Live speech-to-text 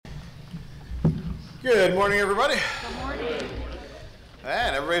Good morning, everybody. Good morning.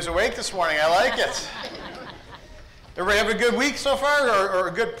 Man, everybody's awake this morning. I like it. Everybody have a good week so far, or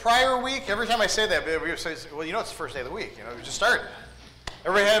a good prior week? Every time I say that, everybody says, well, you know, it's the first day of the week. You know, we just started.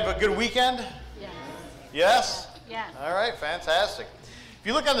 Everybody have a good weekend? Yes. Yes? Yes. All right, fantastic. If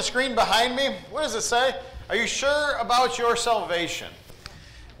you look on the screen behind me, what does it say? Are you sure about your salvation?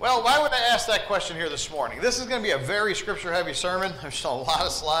 Well, why would I ask that question here this morning? This is going to be a very scripture-heavy sermon. There's a lot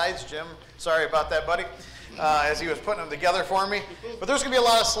of slides. Jim, sorry about that, buddy, as he was putting them together for me. But there's going to be a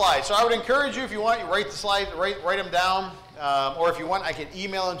lot of slides. So I would encourage you, if you want, you write the slides, write them down. Or if you want, I can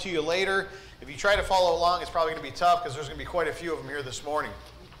email them to you later. If you try to follow along, it's probably going to be tough because there's going to be quite a few of them here this morning.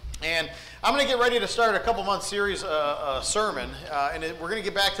 And I'm going to get ready to start a couple-month series sermon, and we're going to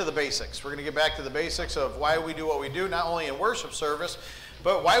get back to the basics. We're going to get back to the basics of why we do what we do, not only in worship service,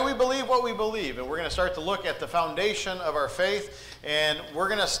 but why we believe what we believe. And we're going to start to look at the foundation of our faith, and we're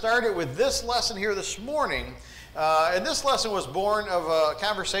going to start it with this lesson here this morning. And this lesson was born of a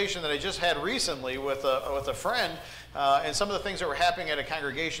conversation that I just had recently with a friend, and some of the things that were happening at a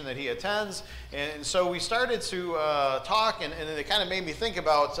congregation that he attends. And so we started to talk, and it kind of made me think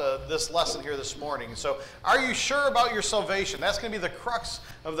about this lesson here this morning. So are you sure about your salvation? That's going to be the crux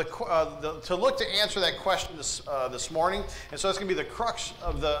of to look to answer that question this morning. And so it's going to be the crux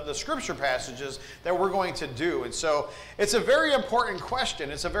of the scripture passages that we're going to do. And so it's a very important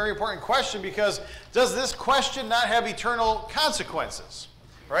question. It's a very important question because does this question not have eternal consequences?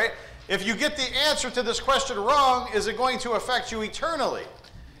 Right? If you get the answer to this question wrong, is it going to affect you eternally?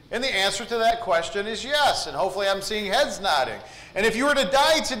 And the answer to that question is yes, and hopefully I'm seeing heads nodding. And if you were to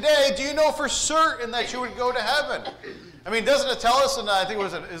die today, do you know for certain that you would go to heaven? I mean, doesn't it tell us in, I think it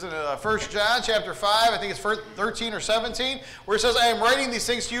was, is it 1 John chapter 5, I think it's 13 or 17, where it says, I am writing these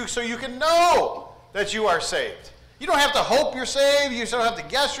things to you so you can know that you are saved. You don't have to hope you're saved. You don't have to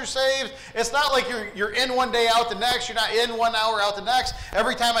guess you're saved. It's not like you're in one day, out the next. You're not in 1 hour, out the next.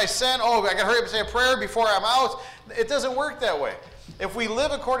 Every time I sin, I got to hurry up and say a prayer before I'm out. It doesn't work that way. If we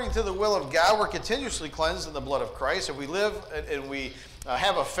live according to the will of God, we're continuously cleansed in the blood of Christ. If we live and we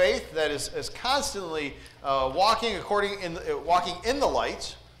have a faith that is constantly walking in the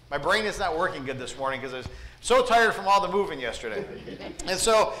light. My brain is not working good this morning because I was so tired from all the moving yesterday. And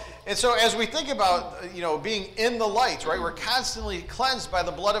so as we think about being in the light, right? We're constantly cleansed by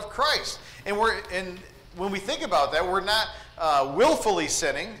the blood of Christ. And when we think about that, we're not willfully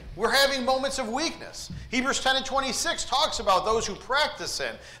sinning. We're having moments of weakness. Hebrews 10 and 26 talks about those who practice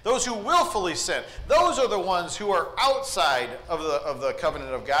sin, those who willfully sin. Those are the ones who are outside of the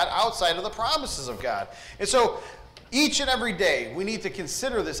covenant of God, outside of the promises of God. And so each and every day, we need to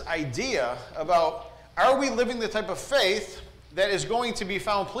consider this idea about, are we living the type of faith that is going to be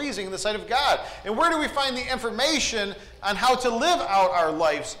found pleasing in the sight of God? And where do we find the information on how to live out our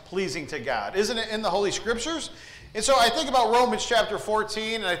lives pleasing to God? Isn't it in the Holy Scriptures? And so I think about Romans chapter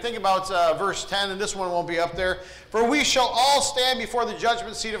 14, and I think about verse 10, and this one won't be up there. For we shall all stand before the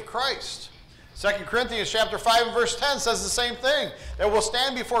judgment seat of Christ. 2 Corinthians chapter 5 and verse 10 says the same thing, that we'll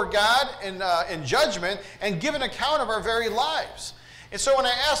stand before God in judgment and give an account of our very lives. And so when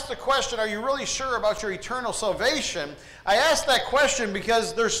I ask the question, are you really sure about your eternal salvation? I ask that question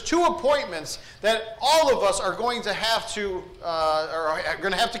because there's two appointments that all of us are going to have to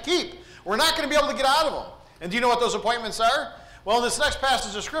keep. We're not going to be able to get out of them. And do you know what those appointments are? Well, in this next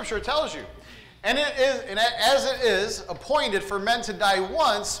passage of Scripture, it tells you. And as it is appointed for men to die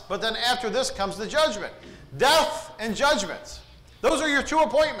once, but then after this comes the judgment. Death and judgment. Those are your two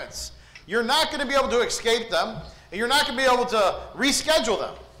appointments. You're not going to be able to escape them, and you're not going to be able to reschedule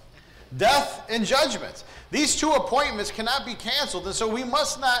them. Death and judgment. These two appointments cannot be canceled, and so we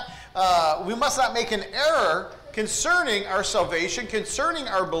must not make an error concerning our salvation, concerning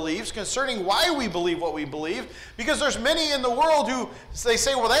our beliefs, concerning why we believe what we believe, because there's many in the world who they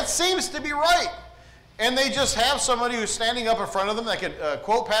say, well, that seems to be right. And they just have somebody who's standing up in front of them that can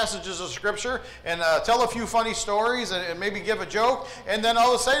quote passages of Scripture and tell a few funny stories and maybe give a joke, and then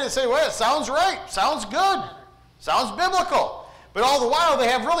all of a sudden they say, well, it sounds right, sounds good, sounds biblical. But all the while they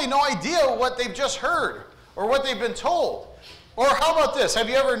have really no idea what they've just heard or what they've been told. Or how about this? Have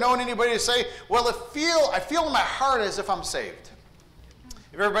you ever known anybody to say, well, I feel in my heart as if I'm saved?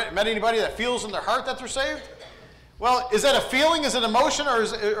 Have you ever met anybody that feels in their heart that they're saved? Well, is that a feeling, is it emotion, or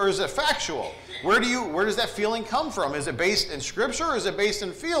is it factual? Where does that feeling come from? Is it based in Scripture, or is it based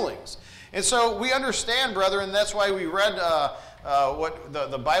in feelings? And so we understand, brethren, that's why we read what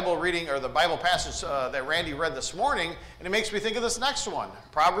the Bible reading, or the Bible passage that Randy read this morning, and it makes me think of this next one,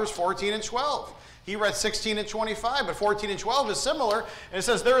 Proverbs 14 and 12. He read 16 and 25, but 14 and 12 is similar. And it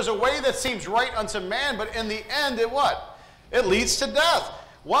says, there is a way that seems right unto man, but in the end, it what? It leads to death.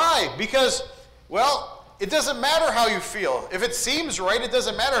 Why? Because Well, it doesn't matter how you feel. If it seems right, it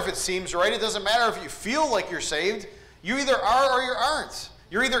doesn't matter if it seems right. It doesn't matter if you feel like you're saved. You either are or you aren't.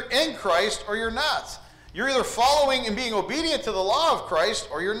 You're either in Christ or you're not. You're either following and being obedient to the law of Christ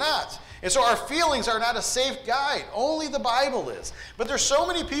or you're not. And so our feelings are not a safe guide. Only the Bible is. But there's so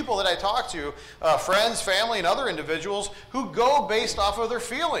many people that I talk to, friends, family, and other individuals who go based off of their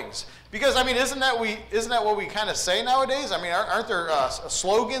feelings. Because, I mean, isn't that what we kind of say nowadays? I mean, aren't there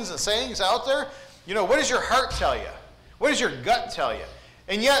slogans and sayings out there? You know, what does your heart tell you? What does your gut tell you?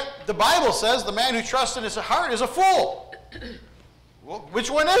 And yet, the Bible says the man who trusts in his heart is a fool. Well, which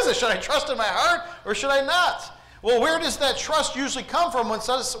one is it? Should I trust in my heart or should I not? Well, where does that trust usually come from when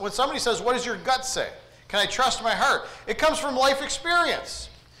somebody says, what does your gut say? Can I trust my heart? It comes from life experience.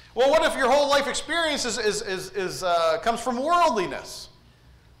 Well, what if your whole life experience comes from worldliness?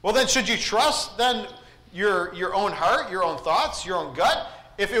 Well, then should you trust then your own heart, your own thoughts, your own gut,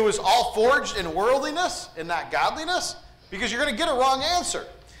 if it was all forged in worldliness and not godliness? Because you're going to get a wrong answer.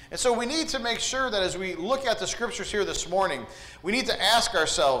 And so we need to make sure that as we look at the scriptures here this morning, we need to ask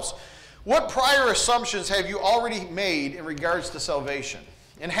ourselves, what prior assumptions have you already made in regards to salvation?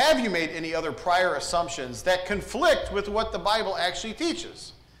 And have you made any other prior assumptions that conflict with what the Bible actually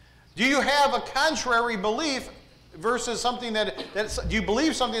teaches? Do you have a contrary belief versus something do you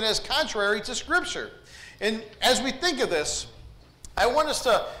believe something that is contrary to Scripture? And as we think of this, I want us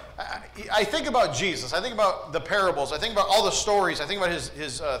to, I think about Jesus. I think about the parables. I think about all the stories. I think about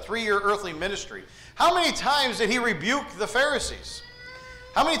his 3-year earthly ministry. How many times did he rebuke the Pharisees?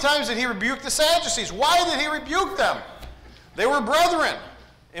 How many times did he rebuke the Sadducees? Why did he rebuke them? They were brethren.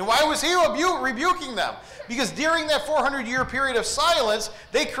 And why was he rebuking them? Because during that 400-year period of silence,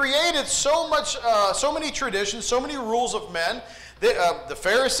 they created so many traditions, so many rules of men. The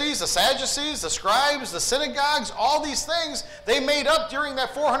Pharisees, the Sadducees, the scribes, the synagogues, all these things, they made up during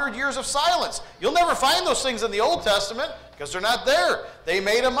that 400 years of silence. You'll never find those things in the Old Testament because they're not there. They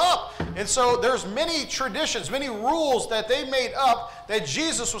made them up. And so there's many traditions, many rules that they made up that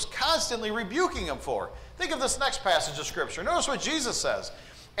Jesus was constantly rebuking them for. Think of this next passage of Scripture. Notice what Jesus says.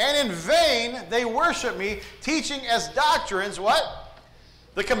 And in vain they worship me, teaching as doctrines, what?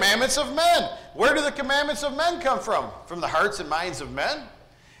 The commandments of men. Where do the commandments of men come from? From the hearts and minds of men.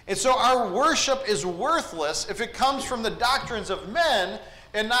 And so our worship is worthless if it comes from the doctrines of men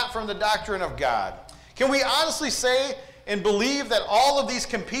and not from the doctrine of God. Can we honestly say and believe that all of these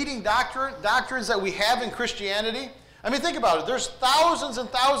competing doctrines that we have in Christianity? I mean, think about it. There's thousands and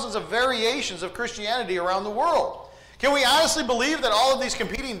thousands of variations of Christianity around the world. Can we honestly believe that all of these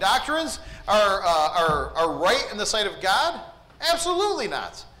competing doctrines are right in the sight of God? Absolutely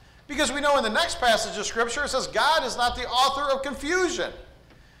not. Because we know in the next passage of Scripture it says God is not the author of confusion.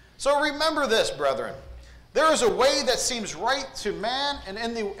 So remember this, brethren. There is a way that seems right to man, and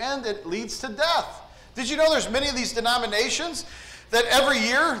in the end it leads to death. Did you know there's many of these denominations that every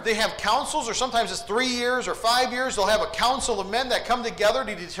year they have councils, or sometimes it's 3 years or 5 years, they'll have a council of men that come together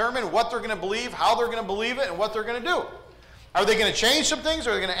to determine what they're going to believe, how they're going to believe it, and what they're going to do. Are they going to change some things?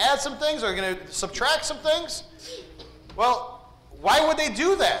 Are they going to add some things? Are they going to subtract some things? Well, why would they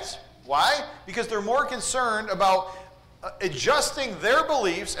do that? Why? Because they're more concerned about adjusting their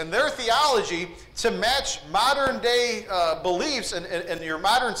beliefs and their theology to match modern day beliefs and your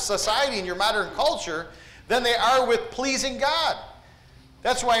modern society and your modern culture than they are with pleasing God.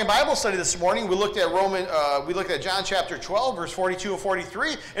 That's why in Bible study this morning we looked at John chapter 12, verse 42 and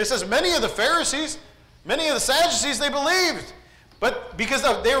 43, and it says many of the Pharisees, many of the Sadducees, they believed. But because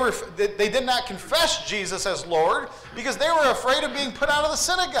they did not confess Jesus as Lord, because they were afraid of being put out of the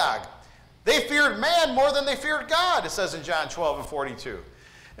synagogue. They feared man more than they feared God, it says in John 12 and 42.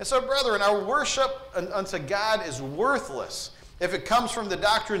 And so, brethren, our worship unto God is worthless if it comes from the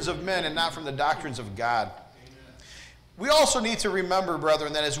doctrines of men and not from the doctrines of God. Amen. We also need to remember,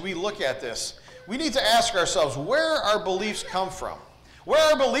 brethren, that as we look at this, we need to ask ourselves where our beliefs come from. Where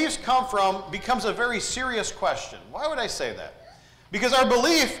our beliefs come from becomes a very serious question. Why would I say that? Because our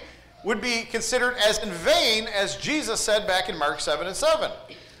belief would be considered as in vain, as Jesus said back in Mark 7 and 7.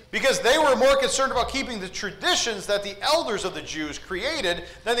 Because they were more concerned about keeping the traditions that the elders of the Jews created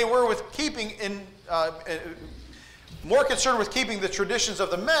than they were with more concerned with keeping the traditions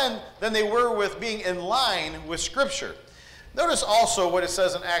of the men than they were with being in line with Scripture. Notice also what it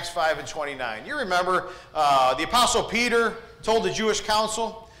says in Acts 5 and 29. You remember the Apostle Peter told the Jewish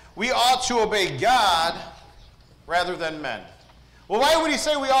council, we ought to obey God rather than men. Well, why would he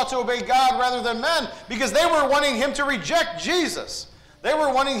say we ought to obey God rather than men? Because they were wanting him to reject Jesus. They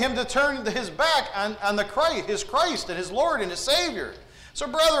were wanting him to turn his back on his Christ and his Lord and his Savior. So,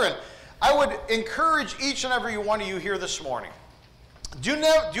 brethren, I would encourage each and every one of you here this morning do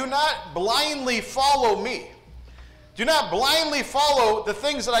not blindly follow me. Do not blindly follow the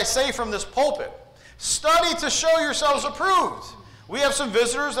things that I say from this pulpit. Study to show yourselves approved. We have some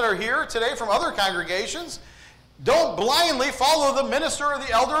visitors that are here today from other congregations. Don't blindly follow the minister or the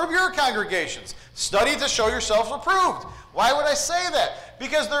elder of your congregations. Study to show yourselves approved. Why would I say that?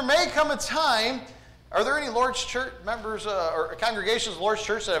 Because there may come a time. Are there any Lord's Church members or congregations of Lord's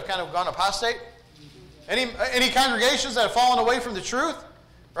Church that have kind of gone apostate? Any congregations that have fallen away from the truth?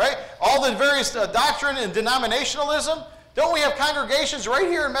 Right? All the various doctrine and denominationalism. Don't we have congregations right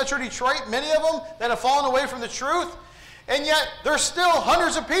here in Metro Detroit, many of them, that have fallen away from the truth? And yet, there's still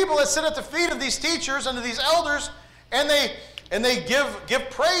hundreds of people that sit at the feet of these teachers and of these elders, and they give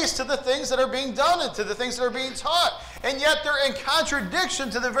praise to the things that are being done and to the things that are being taught. And yet, they're in contradiction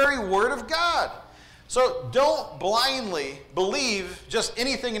to the very Word of God. So don't blindly believe just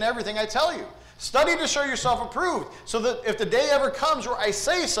anything and everything I tell you. Study to show yourself approved, so that if the day ever comes where I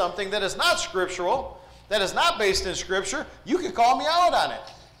say something that is not scriptural, that is not based in Scripture, you can call me out on it.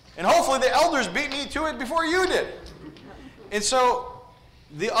 And hopefully the elders beat me to it before you did. And so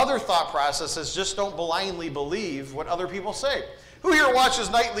the other thought process is just don't blindly believe what other people say. Who here watches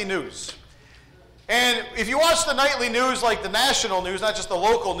nightly news? And if you watch the nightly news, like the national news, not just the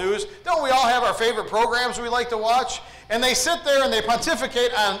local news, don't we all have our favorite programs we like to watch? And they sit there and they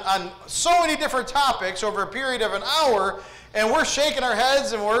pontificate on so many different topics over a period of an hour, and we're shaking our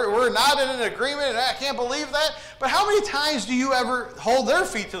heads and we're nodding in agreement, and I can't believe that. But how many times do you ever hold their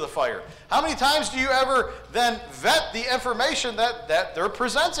feet to the fire? How many times do you ever then vet the information that they're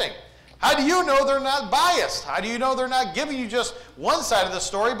presenting? How do you know they're not biased? How do you know they're not giving you just one side of the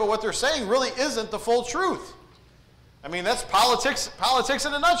story, but what they're saying really isn't the full truth? I mean, that's politics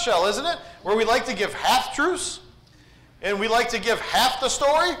in a nutshell, isn't it? Where we like to give half-truths, and we like to give half the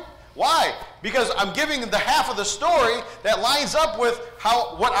story. Why? Because I'm giving the half of the story that lines up with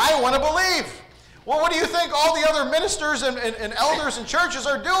what I want to believe. Well, what do you think all the other ministers and elders and churches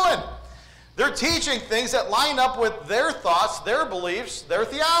are doing? They're teaching things that line up with their thoughts, their beliefs, their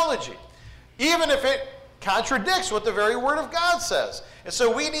theology, even if it contradicts what the very Word of God says. And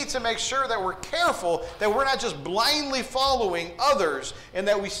so we need to make sure that we're careful, that we're not just blindly following others, and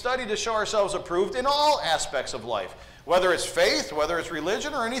that we study to show ourselves approved in all aspects of life, whether it's faith, whether it's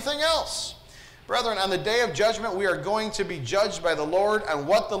religion, or anything else. Brethren, on the day of judgment, we are going to be judged by the Lord on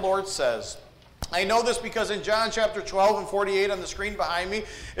what the Lord says. I know this because in John chapter 12 and 48 on the screen behind me,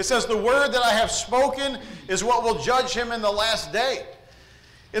 it says, "The word that I have spoken is what will judge him in the last day."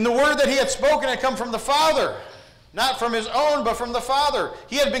 And the word that he had spoken had come from the Father, not from his own, but from the Father.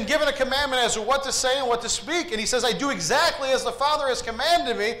 He had been given a commandment as to what to say and what to speak. And he says, "I do exactly as the Father has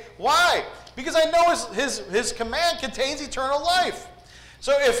commanded me." Why? Because I know his command contains eternal life.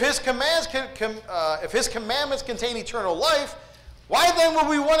 So if his commandments contain eternal life, why then would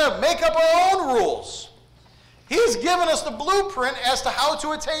we want to make up our own rules? He's given us the blueprint as to how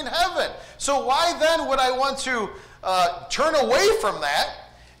to attain heaven. So why then would I want to turn away from that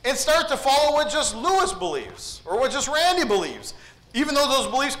and start to follow what just Lewis believes or what just Randy believes, even though those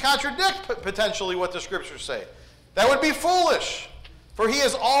beliefs contradict potentially what the Scriptures say? That would be foolish. For he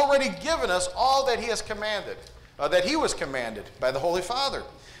has already given us all that he has commanded, that he was commanded by the Holy Father.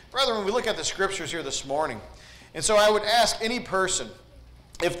 Brethren, we look at the Scriptures here this morning. And so I would ask any person,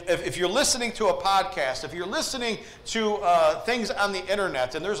 if you're listening to a podcast, if you're listening to things on the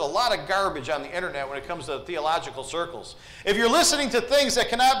internet, and there's a lot of garbage on the internet when it comes to theological circles. If you're listening to things that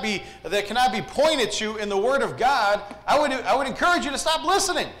cannot be pointed to in the Word of God, I would encourage you to stop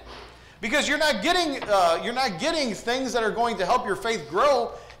listening. Because you're not getting things that are going to help your faith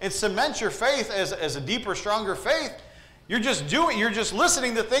grow and cement your faith as a deeper, stronger faith. You're just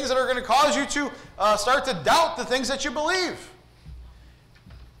listening to things that are going to cause you to start to doubt the things that you believe.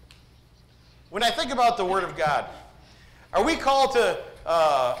 When I think about the Word of God, are we called to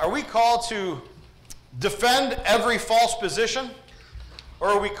defend every false position, or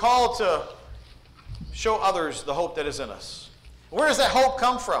are we called to show others the hope that is in us? Where does that hope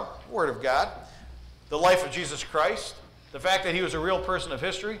come from? The Word of God, the life of Jesus Christ, the fact that he was a real person of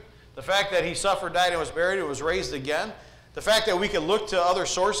history, the fact that he suffered, died, and was buried, and was raised again, the fact that we can look to other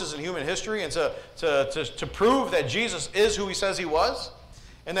sources in human history and to prove that Jesus is who he says he was,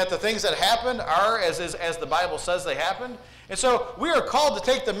 and that the things that happened are as the Bible says they happened. And so we are called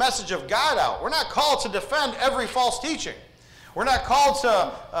to take the message of God out. We're not called to defend every false teaching. We're not called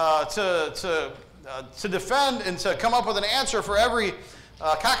to defend and to come up with an answer for every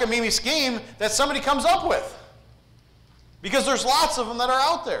cockamamie scheme that somebody comes up with. Because there's lots of them that are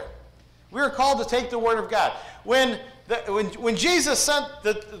out there. We are called to take the Word of God. When when Jesus sent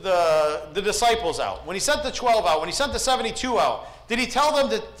the disciples out, when he sent the 12 out, when he sent the 72 out, did he tell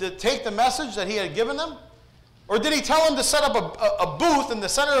them to take the message that he had given them? Or did he tell them to set up a booth in the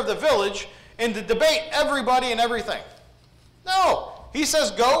center of the village and to debate everybody and everything? No. He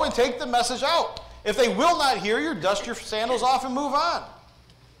says, go and take the message out. If they will not hear you, dust your sandals off and move on.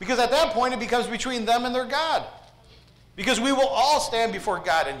 Because at that point, it becomes between them and their God. Because we will all stand before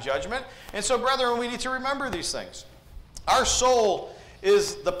God in judgment. And so, brethren, we need to remember these things. Our soul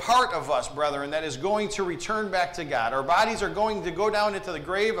is the part of us, brethren, that is going to return back to God. Our bodies are going to go down into the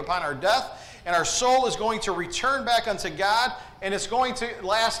grave upon our death, and our soul is going to return back unto God, and it's going to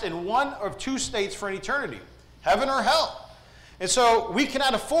last in one of two states for an eternity, heaven or hell. And so we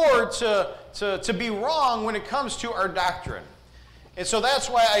cannot afford to be wrong when it comes to our doctrine. And so that's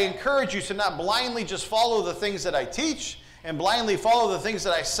why I encourage you to not blindly just follow the things that I teach and blindly follow the things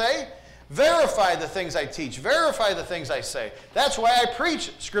that I say. Verify the things I teach. Verify the things I say. That's why I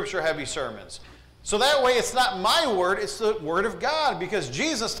preach scripture-heavy sermons. So that way it's not my word, it's the word of God, because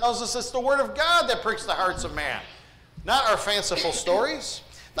Jesus tells us it's the word of God that pricks the hearts of man, not our fanciful stories.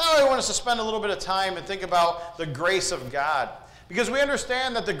 Now I want us to spend a little bit of time and think about the grace of God, because we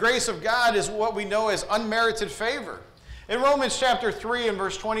understand that the grace of God is what we know as unmerited favor. In Romans chapter 3 and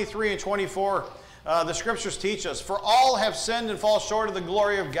verse 23 and 24, the scriptures teach us, for all have sinned and fall short of the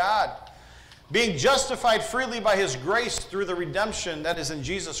glory of God, being justified freely by his grace through the redemption that is in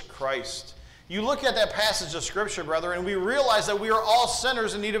Jesus Christ. You look at that passage of Scripture, brother, and we realize that we are all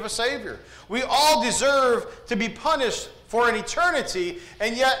sinners in need of a Savior. We all deserve to be punished for an eternity,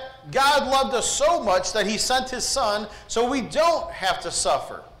 and yet God loved us so much that he sent his Son so we don't have to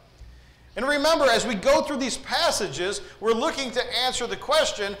suffer. And remember, as we go through these passages, we're looking to answer the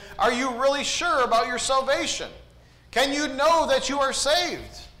question, are you really sure about your salvation? Can you know that you are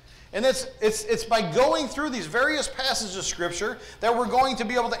saved? And it's by going through these various passages of Scripture that we're going to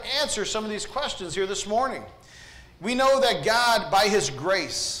be able to answer some of these questions here this morning. We know that God, by his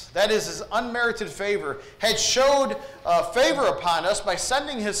grace, that is his unmerited favor, had showed favor upon us by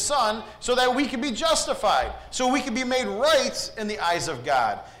sending his Son so that we could be justified, so we could be made right in the eyes of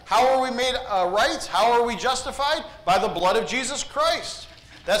God. How are we made right? How are we justified? By the blood of Jesus Christ.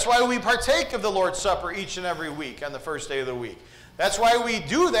 That's why we partake of the Lord's Supper each and every week on the first day of the week. That's why we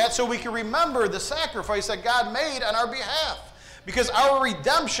do that, so we can remember the sacrifice that God made on our behalf. Because our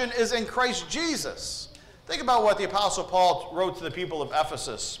redemption is in Christ Jesus. Think about what the Apostle Paul wrote to the people of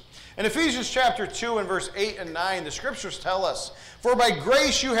Ephesus. In Ephesians chapter 2 and verse 8 and 9, the scriptures tell us, for by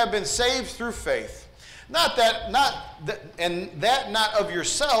grace you have been saved through faith. Not of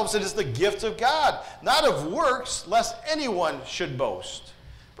yourselves, it is the gift of God, not of works, lest anyone should boast.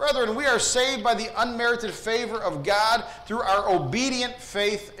 Brethren, we are saved by the unmerited favor of God through our obedient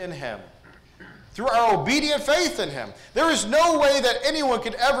faith in him. Through our obedient faith in him. There is no way that anyone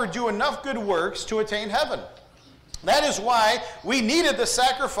could ever do enough good works to attain heaven. That is why we needed the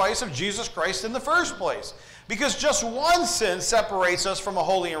sacrifice of Jesus Christ in the first place. Because just one sin separates us from a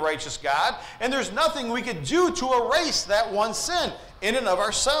holy and righteous God, and there's nothing we could do to erase that one sin in and of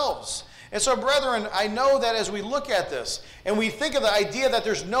ourselves. And so, brethren, I know that as we look at this, and we think of the idea that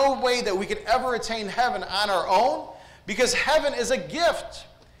there's no way that we could ever attain heaven on our own, because heaven is a gift.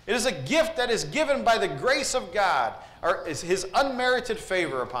 It is a gift that is given by the grace of God, or is his unmerited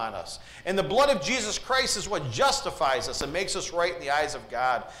favor upon us. And the blood of Jesus Christ is what justifies us and makes us right in the eyes of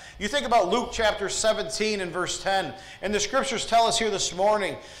God. You think about Luke chapter 17 and verse 10, and the scriptures tell us here this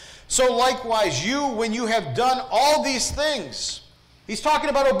morning, so likewise you, when you have done all these things, he's talking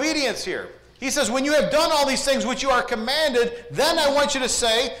about obedience here. He says, when you have done all these things which you are commanded, then I want you to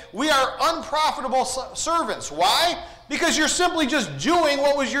say, we are unprofitable servants. Why? Because you're simply just doing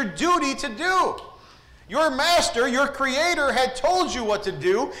what was your duty to do. Your master, your creator, had told you what to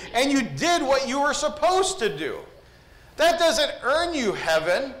do, and you did what you were supposed to do. That doesn't earn you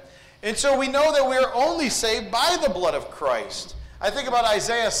heaven. And so we know that we are only saved by the blood of Christ. I think about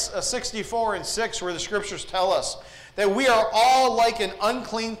Isaiah 64 and 6, where the scriptures tell us that we are all like an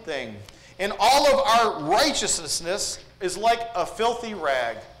unclean thing, and all of our righteousness is like a filthy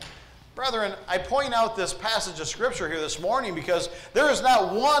rag. Brethren, I point out this passage of Scripture here this morning because there is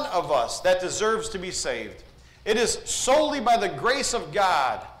not one of us that deserves to be saved. It is solely by the grace of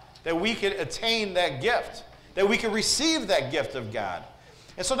God that we can attain that gift, that we can receive that gift of God.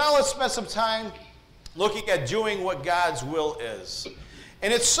 And so now let's spend some time looking at doing what God's will is.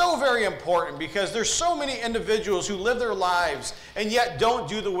 And it's so very important because there's so many individuals who live their lives and yet don't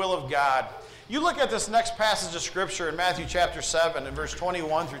do the will of God. You look at this next passage of Scripture in Matthew chapter 7 and verse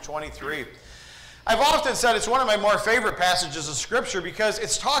 21 through 23. I've often said it's one of my more favorite passages of Scripture because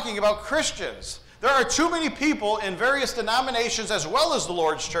it's talking about Christians. There are too many people in various denominations as well as the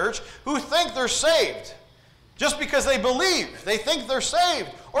Lord's church who think they're saved just because they believe. They think they're saved.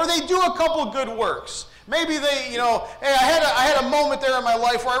 Or they do a couple good works. Maybe they, hey, I had a moment there in my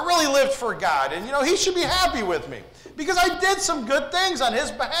life where I really lived for God. And, he should be happy with me because I did some good things on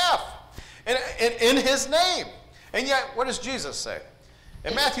his behalf and in his name. And yet, what does Jesus say?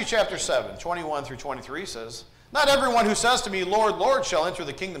 In Matthew chapter 7, 21 through 23 says, "Not everyone who says to me, 'Lord, Lord,' shall enter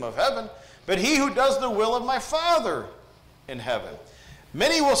the kingdom of heaven, but he who does the will of my Father in heaven.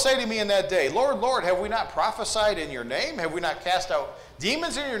 Many will say to me in that day, 'Lord, Lord, have we not prophesied in your name? Have we not cast out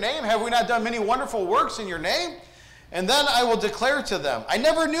demons in your name? Have we not done many wonderful works in your name?' And then I will declare to them, 'I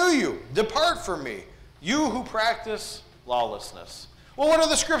never knew you. Depart from me, you who practice lawlessness.'" Well, what are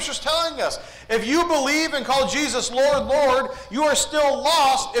the scriptures telling us? If you believe and call Jesus Lord, Lord, you are still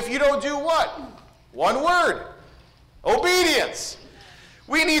lost if you don't do what? One word: obedience.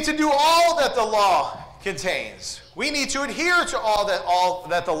 We need to do all that the law contains. We need to adhere to all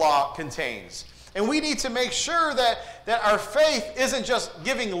that the law contains. And we need to make sure that our faith isn't just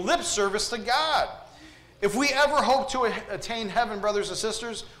giving lip service to God. If we ever hope to attain heaven, brothers and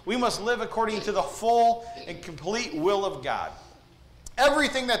sisters, we must live according to the full and complete will of God.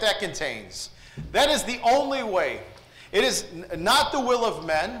 Everything that contains. That is the only way. It is not the will of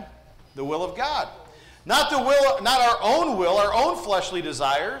men, the will of God. Not our own will, our own fleshly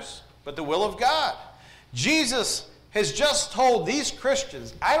desires, but the will of God. Jesus has just told these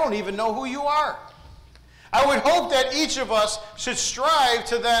Christians, "I don't even know who you are." I would hope that each of us should strive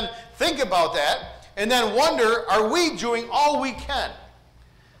to then think about that and then wonder, are we doing all we can?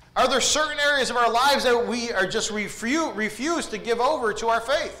 Are there certain areas of our lives that we are just refuse to give over to our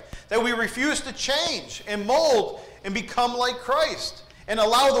faith? That we refuse to change and mold and become like Christ and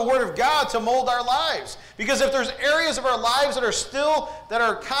allow the Word of God to mold our lives? Because if there's areas of our lives that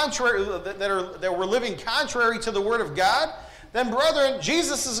are contrary, that we're living contrary to the Word of God, then brethren,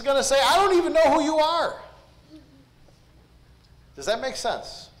 Jesus is going to say, "I don't even know who you are." Does that make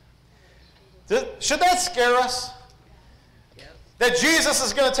sense? Should that scare us? That Jesus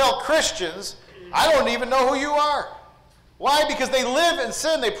is going to tell Christians, "I don't even know who you are." Why? Because they live in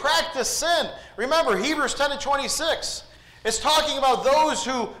sin. They practice sin. Remember, Hebrews 10:26. It's talking about those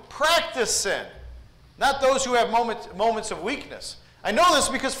who practice sin, not those who have moments of weakness. I know this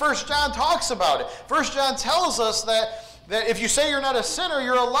because 1 John talks about it. 1 John tells us that if you say you're not a sinner,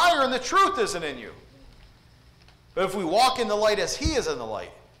 you're a liar and the truth isn't in you. But if we walk in the light as he is in the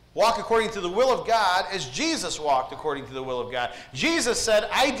light, walk according to the will of God as Jesus walked according to the will of God. Jesus said,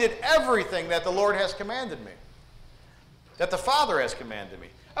 "I did everything that the Lord has commanded me, that the Father has commanded me."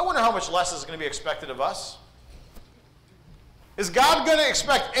 I wonder how much less is going to be expected of us. Is God going to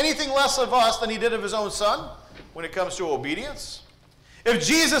expect anything less of us than he did of his own Son when it comes to obedience? If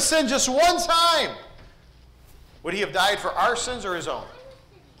Jesus sinned just one time, would he have died for our sins or his own?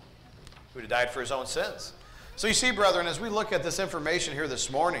 He would have died for his own sins. So you see, brethren, as we look at this information here this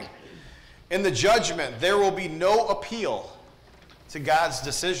morning, in the judgment, there will be no appeal to God's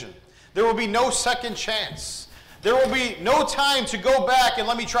decision. There will be no second chance. There will be no time to go back and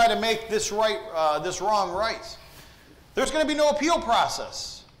let me try to make this wrong right. There's going to be no appeal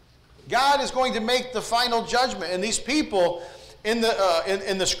process. God is going to make the final judgment. And these people in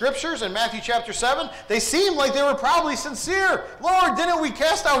the scriptures, in Matthew chapter 7, they seemed like they were probably sincere. "Lord, didn't we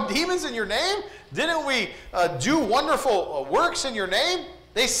cast out demons in your name? Didn't we do wonderful works in your name?"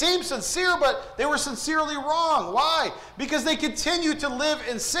 They seemed sincere, but they were sincerely wrong. Why? Because they continued to live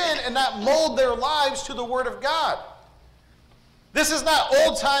in sin and not mold their lives to the Word of God. This is not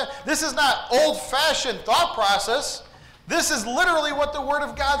old-fashioned thought process. This is literally what the Word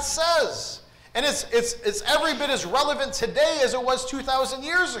of God says. And it's every bit as relevant today as it was 2,000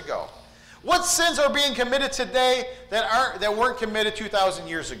 years ago. What sins are being committed today that weren't committed 2,000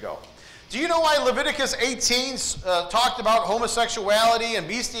 years ago? Do you know why Leviticus 18 talked about homosexuality and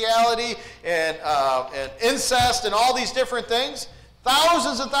bestiality and incest and all these different things?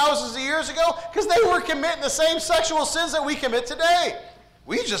 Thousands and thousands of years ago? Because they were committing the same sexual sins that we commit today.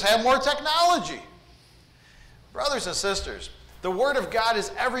 We just have more technology. Brothers and sisters, the Word of God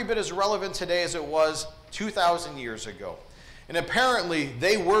is every bit as relevant today as it was 2,000 years ago. And apparently,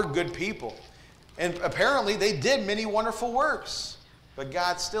 they were good people. And apparently, they did many wonderful works. But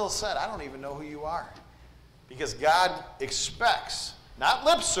God still said, "I don't even know who you are." Because God expects, not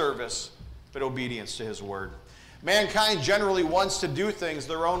lip service, but obedience to his word. Mankind generally wants to do things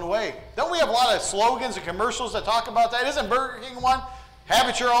their own way. Don't we have a lot of slogans and commercials that talk about that? Isn't Burger King one? Have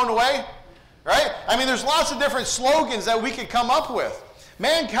it your own way? Right? I mean, there's lots of different slogans that we could come up with.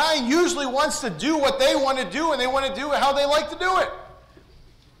 Mankind usually wants to do what they want to do, and they want to do it how they like to do it.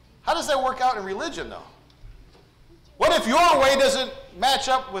 How does that work out in religion, though? What if your way doesn't match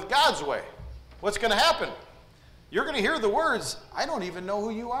up with God's way? What's going to happen? You're going to hear the words, I don't even know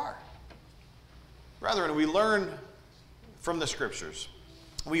who you are. Brethren, we learn from the Scriptures.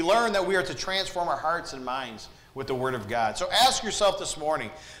 We learn that we are to transform our hearts and minds with the Word of God. So ask yourself this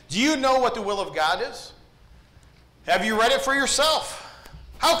morning, do you know what the will of God is? Have you read it for yourself?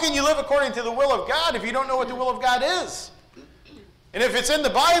 How can you live according to the will of God if you don't know what the will of God is? And if it's in the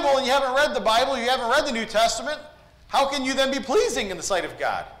Bible and you haven't read the Bible, you haven't read the New Testament, how can you then be pleasing in the sight of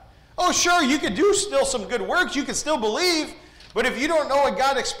God? Oh, sure, you could do still some good works, you can still believe, but if you don't know what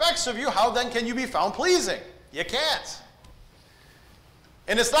God expects of you, how then can you be found pleasing? You can't.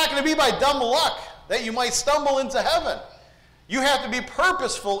 And it's not going to be by dumb luck that you might stumble into heaven. You have to be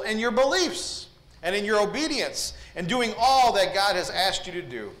purposeful in your beliefs and in your obedience and doing all that God has asked you to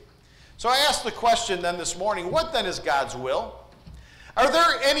do. So I asked the question then this morning, what then is God's will? Are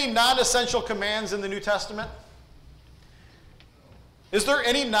there any non-essential commands in the New Testament? Is there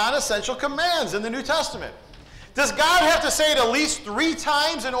any non-essential commands in the New Testament? Does God have to say it at least 3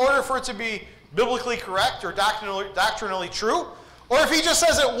 times in order for it to be biblically correct or doctrinally true? Or if he just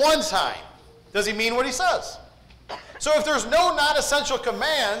says it 1 time, does he mean what he says? So if there's no non-essential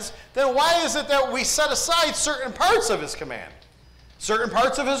commands, then why is it that we set aside certain parts of his command? Certain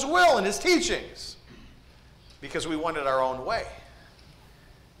parts of his will and his teachings? Because we want it our own way.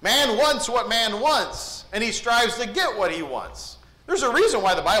 Man wants what man wants, and he strives to get what he wants. There's a reason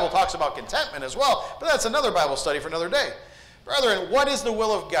why the Bible talks about contentment as well, but that's another Bible study for another day. Brethren, what is the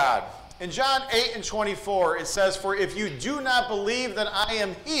will of God? In John 8:24, it says, "For if you do not believe that I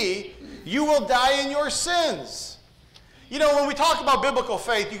am he, you will die in your sins." You know, when we talk about biblical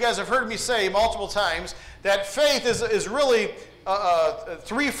faith, you guys have heard me say multiple times that faith is really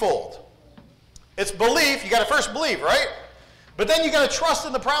threefold. It's belief. You got to first believe, right? But then you got to trust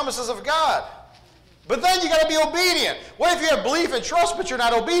in the promises of God. But then you got to be obedient. What if you have belief and trust, but you're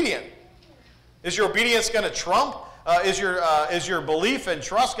not obedient? Is your obedience going to trump? Is your belief and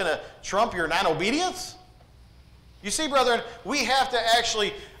trust going to trump your non-obedience? You see, brethren, we have to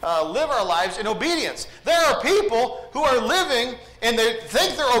actually live our lives in obedience. There are people who are living and they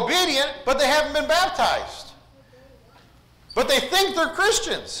think they're obedient, but they haven't been baptized. But they think they're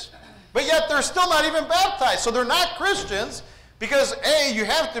Christians, but yet they're still not even baptized. So they're not Christians because, A, you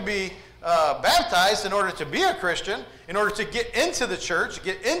have to be baptized in order to be a Christian, in order to get into the church,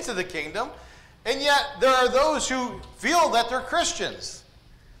 get into the kingdom. And yet there are those who feel that they're Christians.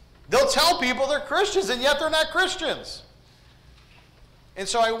 They'll tell people they're Christians, and yet they're not Christians. And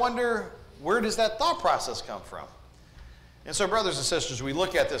so I wonder, where does that thought process come from? And so, brothers and sisters, we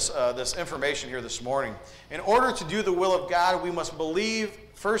look at this information here this morning. In order to do the will of God, we must believe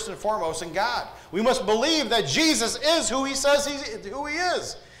first and foremost in God. We must believe that Jesus is who he says who he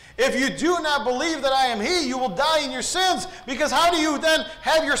is. If you do not believe that I am he, you will die in your sins, because how do you then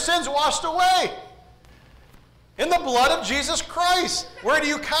have your sins washed away? In the blood of Jesus Christ. Where do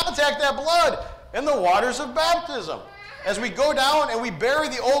you contact that blood? In the waters of baptism. As we go down and we bury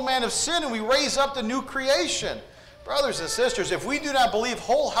the old man of sin and we raise up the new creation. Brothers and sisters, if we do not believe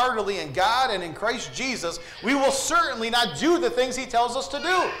wholeheartedly in God and in Christ Jesus, we will certainly not do the things he tells us to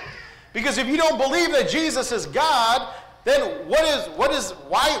do. Because if you don't believe that Jesus is God, then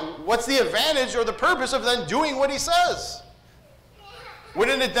what's the advantage or the purpose of then doing what he says?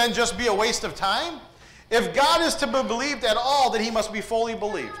 Wouldn't it then just be a waste of time? If God is to be believed at all, then he must be fully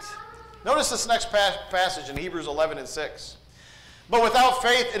believed. Notice this next passage in Hebrews 11:6. But without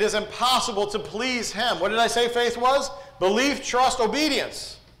faith, it is impossible to please him. What did I say faith was? Belief, trust,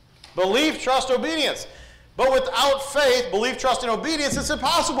 obedience. Belief, trust, obedience. But without faith, belief, trust, and obedience, it's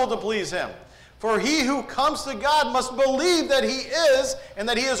impossible to please him. For he who comes to God must believe that he is, and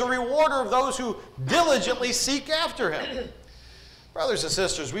that he is a rewarder of those who diligently seek after him. Brothers and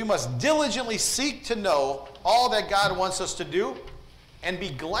sisters, we must diligently seek to know all that God wants us to do and be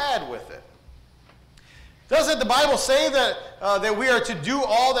glad with it. Doesn't the Bible say that we are to do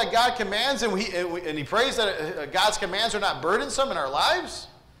all that God commands, and he prays that God's commands are not burdensome in our lives?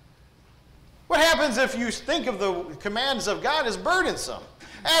 What happens if you think of the commands of God as burdensome?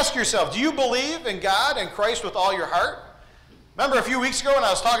 Ask yourself, do you believe in God and Christ with all your heart? Remember a few weeks ago when I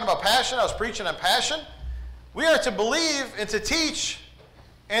was talking about passion, I was preaching on passion? We are to believe and to teach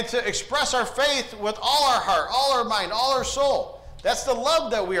and to express our faith with all our heart, all our mind, all our soul. That's the love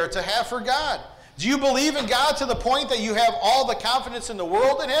that we are to have for God. Do you believe in God to the point that you have all the confidence in the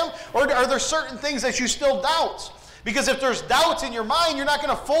world in him? Or are there certain things that you still doubt? Because if there's doubts in your mind, you're not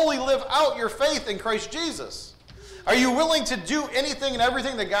going to fully live out your faith in Christ Jesus. Are you willing to do anything and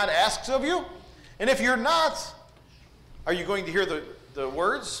everything that God asks of you? And if you're not, are you going to hear the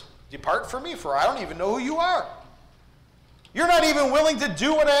words? Depart from me, for I don't even know who you are. You're not even willing to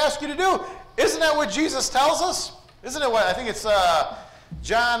do what I ask you to do. Isn't that what Jesus tells us? Isn't it what, I think it's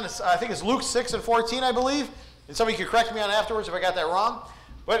I think it's Luke 6:14, I believe. And somebody could correct me on afterwards if I got that wrong.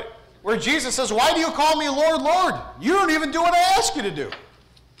 But where Jesus says, why do you call me Lord, Lord? You don't even do what I ask you to do.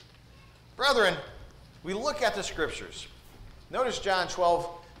 Brethren, we look at the scriptures. Notice John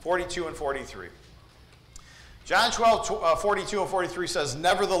 12:42 and 43. John 12:42 and 43 says,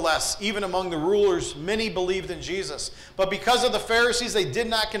 nevertheless, even among the rulers, many believed in Jesus. But because of the Pharisees, they did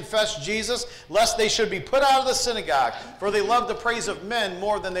not confess Jesus, lest they should be put out of the synagogue. For they loved the praise of men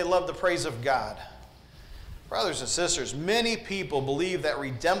more than they loved the praise of God. Brothers and sisters, many people believe that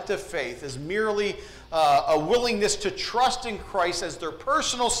redemptive faith is merely a willingness to trust in Christ as their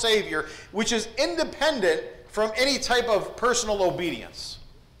personal Savior, which is independent from any type of personal obedience.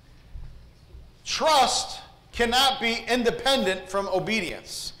 Trust cannot be independent from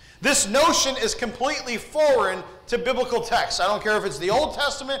obedience. This notion is completely foreign to biblical texts. I don't care if it's the Old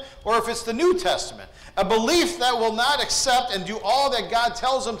Testament or if it's the New Testament. A belief that will not accept and do all that God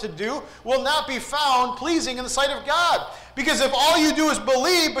tells them to do will not be found pleasing in the sight of God. Because if all you do is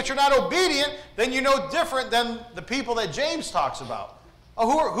believe but you're not obedient, then you're no different than the people that James talks about.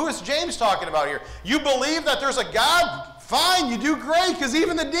 Oh, who is James talking about here? You believe that there's a God? Fine, you do great, because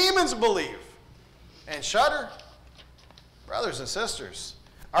even the demons believe and shudder. Brothers and sisters,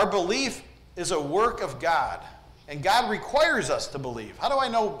 our belief is a work of God, and God requires us to believe. How do I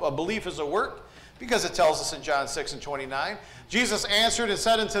know a belief is a work? Because it tells us in John 6:29. Jesus answered and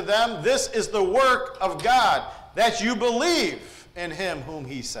said unto them, this is the work of God, that you believe in him whom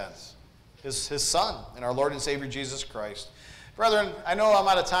he sends, his Son, and our Lord and Savior Jesus Christ. Brethren, I know I'm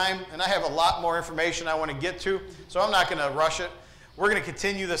out of time, and I have a lot more information I want to get to, so I'm not going to rush it. We're going to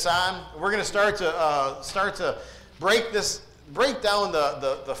continue this on. We're going to start to break down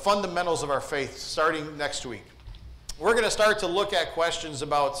the fundamentals of our faith starting next week. We're going to start to look at questions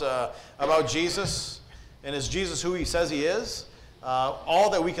about Jesus, and is Jesus who he says he is? All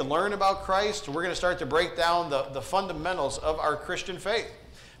that we can learn about Christ. We're going to start to break down the fundamentals of our Christian faith.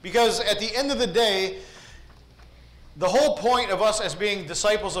 Because at the end of the day, the whole point of us as being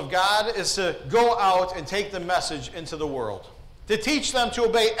disciples of God is to go out and take the message into the world, to teach them to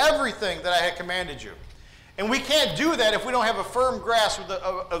obey everything that I had commanded you. And we can't do that if we don't have a firm grasp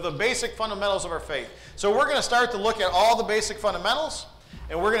of the basic fundamentals of our faith. So we're going to start to look at all the basic fundamentals,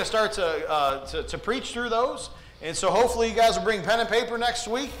 and we're going to start to preach through those. And so hopefully you guys will bring pen and paper next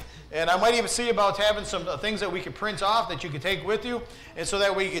week. And I might even see about having some things that we could print off that you could take with you. And so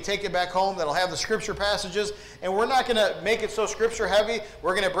that way you can take it back home. That'll have the scripture passages. And we're not going to make it so scripture heavy.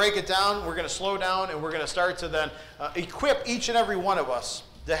 We're going to break it down. We're going to slow down. And we're going to start to then equip each and every one of us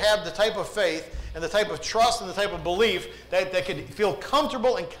to have the type of faith and the type of trust and the type of belief that can feel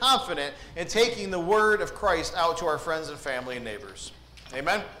comfortable and confident in taking the word of Christ out to our friends and family and neighbors.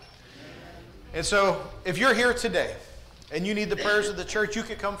 Amen? And so if you're here today and you need the prayers of the church, you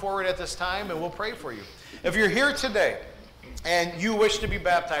can come forward at this time and we'll pray for you. If you're here today and you wish to be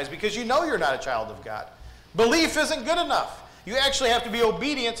baptized because you know you're not a child of God, belief isn't good enough. You actually have to be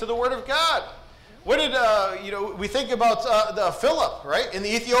obedient to the word of God. What did, we think about Philip, right? In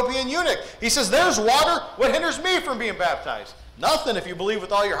the Ethiopian eunuch. He says, there's water. What hinders me from being baptized? Nothing if you believe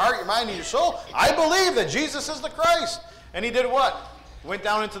with all your heart, your mind, and your soul. I believe that Jesus is the Christ. And he did what? Went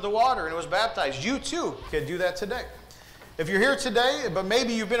down into the water and was baptized. You too can do that today. If you're here today, but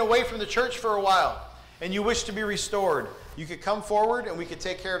maybe you've been away from the church for a while and you wish to be restored, you could come forward and we could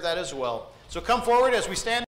take care of that as well. So come forward as we stand.